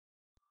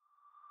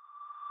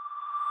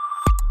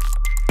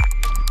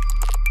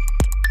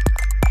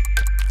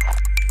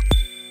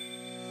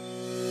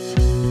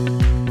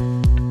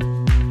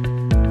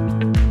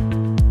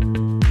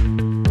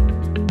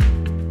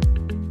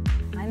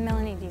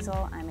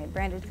a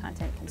branded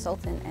content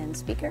consultant and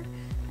speaker,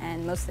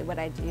 and mostly what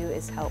I do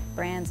is help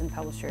brands and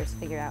publishers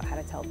figure out how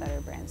to tell better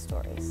brand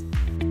stories.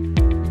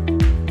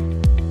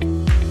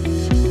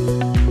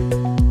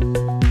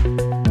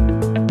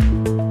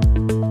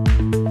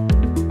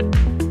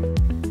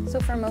 So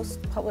for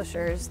most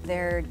publishers,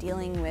 they're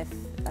dealing with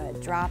a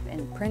drop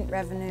in print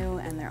revenue,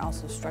 and they're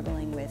also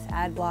struggling with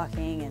ad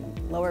blocking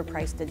and lower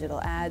priced digital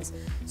ads.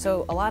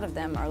 So a lot of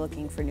them are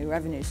looking for new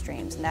revenue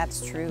streams, and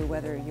that's true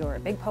whether you're a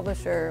big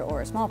publisher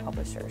or a small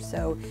publisher.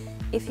 So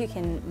if you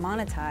can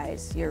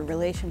monetize your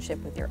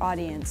relationship with your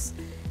audience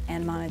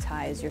and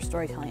monetize your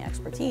storytelling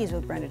expertise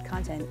with branded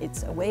content,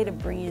 it's a way to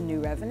bring in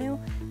new revenue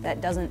that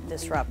doesn't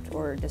disrupt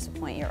or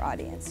disappoint your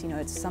audience. You know,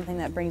 it's something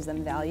that brings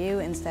them value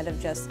instead of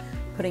just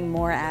putting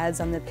more ads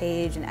on the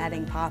page and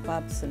adding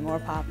pop-ups and more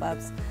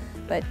pop-ups.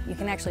 But you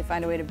can actually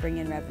find a way to bring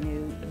in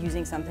revenue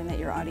using something that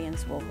your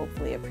audience will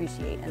hopefully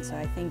appreciate. And so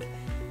I think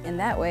in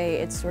that way,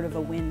 it's sort of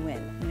a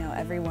win-win. You know,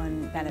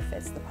 everyone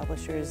benefits. The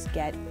publishers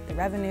get the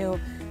revenue,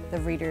 the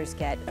readers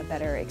get a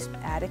better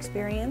ad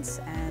experience,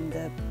 and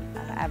the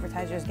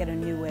advertisers get a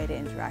new way to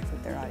interact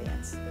with their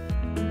audience.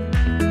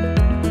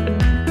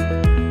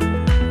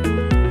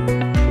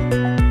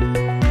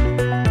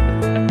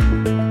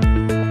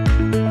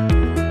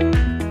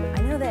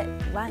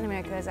 Latin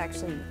America is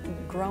actually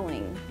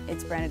growing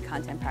its branded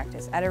content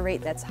practice at a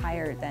rate that's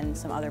higher than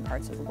some other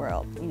parts of the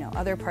world. You know,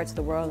 other parts of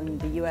the world in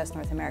the US,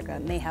 North America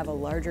may have a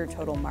larger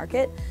total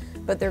market,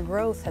 but their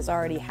growth has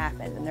already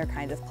happened and they're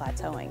kind of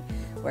plateauing.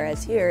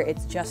 Whereas here,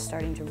 it's just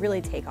starting to really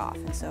take off.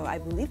 And so I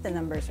believe the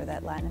numbers are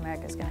that Latin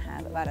America is going to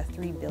have about a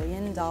 $3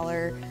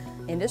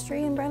 billion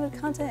industry in branded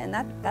content,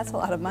 and that's a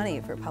lot of money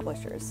for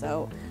publishers.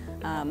 So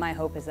my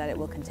hope is that it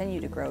will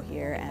continue to grow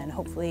here, and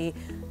hopefully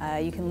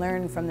you can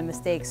learn from the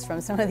mistakes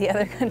from some of the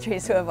other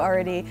countries who have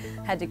already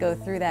had to go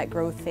through that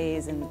growth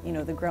phase and, you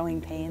know, the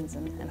growing pains,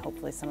 and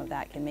hopefully some of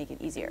that can make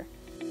it easier.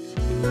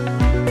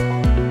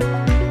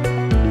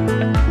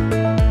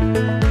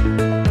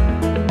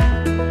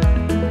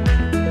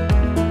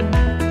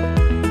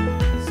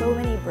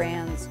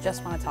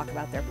 Just want to talk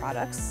about their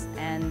products,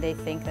 and they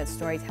think that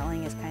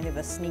storytelling is kind of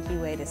a sneaky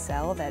way to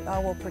sell, that,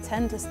 oh, we'll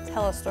pretend to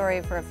tell a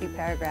story for a few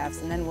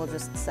paragraphs and then we'll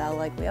just sell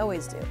like we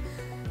always do.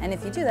 And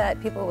if you do that,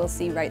 people will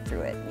see right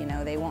through it. You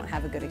know, they won't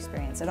have a good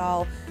experience at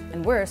all,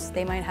 and worse,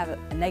 they might have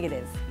a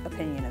negative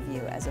opinion of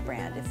you as a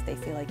brand if they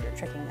feel like you're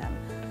tricking them.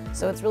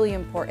 So it's really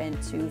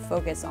important to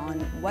focus on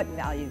what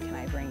value can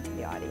I bring to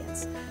the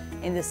audience.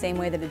 In the same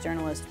way that a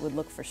journalist would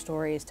look for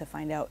stories to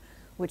find out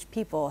which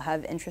people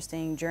have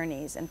interesting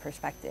journeys and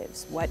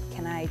perspectives. What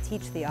can I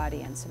teach the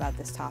audience about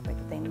this topic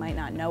that they might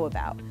not know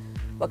about?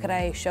 What could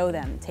I show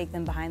them, take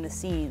them behind the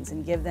scenes,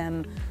 and give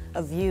them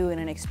a view and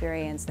an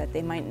experience that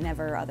they might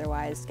never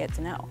otherwise get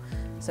to know?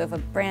 So if a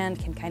brand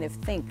can kind of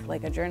think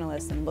like a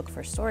journalist and look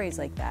for stories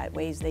like that,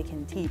 ways they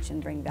can teach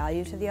and bring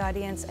value to the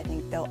audience, I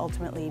think they'll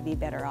ultimately be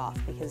better off,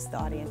 because the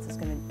audience is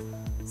going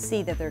to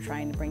see that they're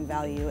trying to bring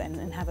value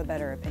and have a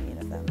better opinion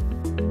of them.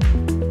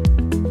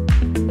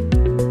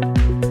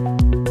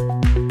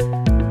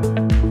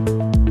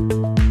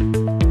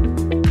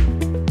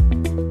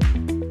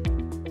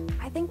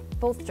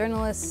 Both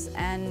journalists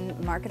and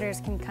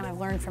marketers can kind of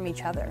learn from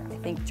each other. I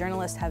think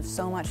journalists have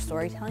so much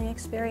storytelling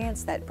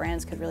experience that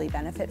brands could really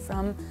benefit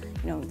from,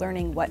 you know,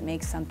 learning what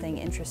makes something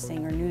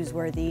interesting or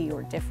newsworthy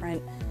or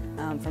different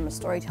from a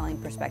storytelling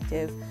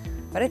perspective.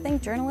 But I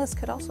think journalists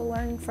could also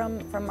learn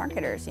from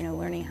marketers, you know,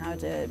 learning how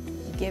to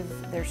give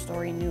their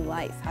story new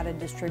life, how to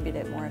distribute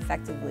it more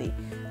effectively,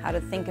 how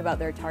to think about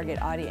their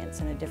target audience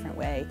in a different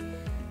way.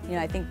 You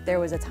know, I think there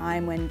was a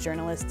time when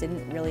journalists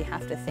didn't really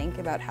have to think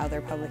about how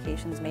their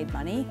publications made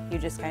money. You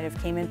just kind of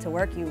came into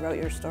work, you wrote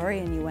your story,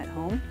 and you went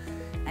home.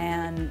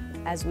 And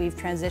as we've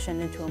transitioned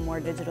into a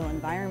more digital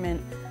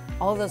environment,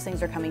 all of those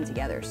things are coming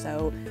together.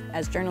 So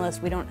as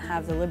journalists, we don't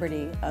have the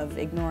liberty of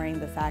ignoring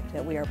the fact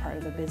that we are part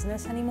of a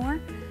business anymore.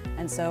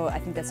 And so I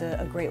think that's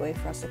a great way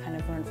for us to kind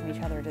of learn from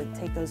each other, to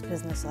take those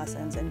business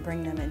lessons and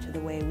bring them into the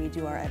way we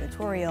do our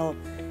editorial,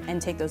 and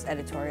take those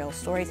editorial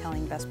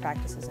storytelling best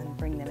practices and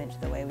bring them into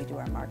the way we do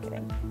our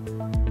marketing.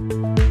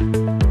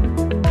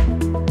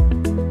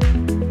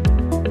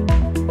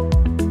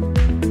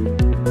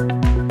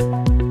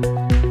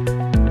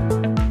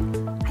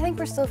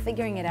 We're still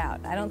figuring it out.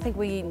 I don't think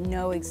we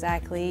know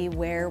exactly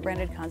where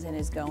branded content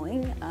is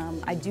going.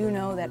 I do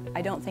know that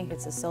I don't think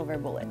it's a silver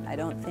bullet. I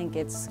don't think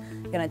it's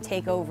going to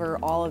take over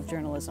all of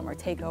journalism or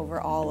take over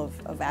all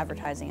of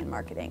advertising and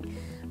marketing.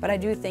 But I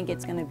do think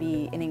it's going to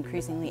be an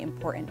increasingly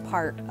important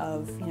part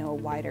of, you know, a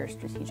wider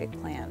strategic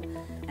plan.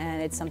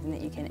 And it's something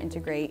that you can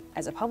integrate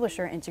as a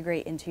publisher,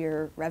 integrate into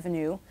your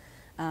revenue.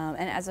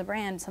 And as a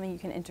brand, something you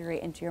can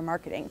integrate into your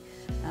marketing.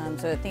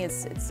 So I think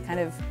it's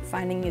kind of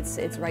finding its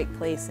right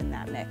place in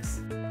that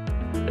mix.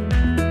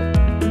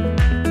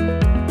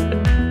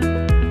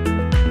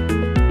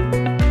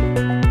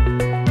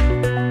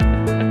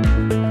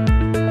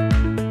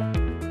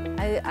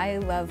 I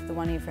love the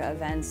WAN-IFRA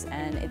events,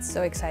 and it's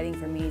so exciting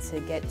for me to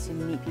get to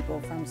meet people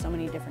from so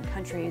many different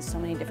countries, so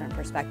many different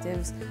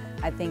perspectives.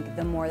 I think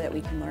the more that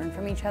we can learn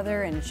from each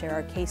other and share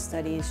our case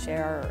studies,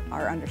 share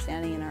our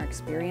understanding and our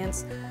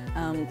experience,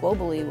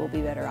 globally we'll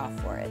be better off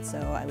for it. So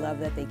I love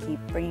that they keep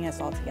bringing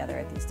us all together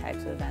at these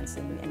types of events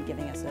and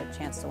giving us a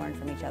chance to learn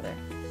from each other.